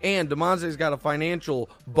ego. And DeMonte's got a financial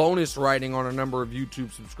bonus writing on a number of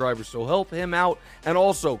YouTube subscribers. So help him out. And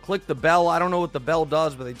also, click the bell. I don't know what the bell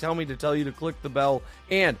does, but they tell me to tell you to click the bell.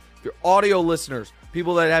 And if you're audio listeners,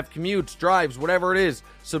 people that have commutes, drives, whatever it is,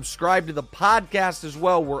 subscribe to the podcast as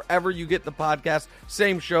well, wherever you get the podcast.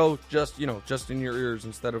 Same show, just in your ears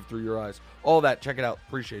instead of through your eyes. All that. Check it out.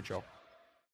 Appreciate y'all.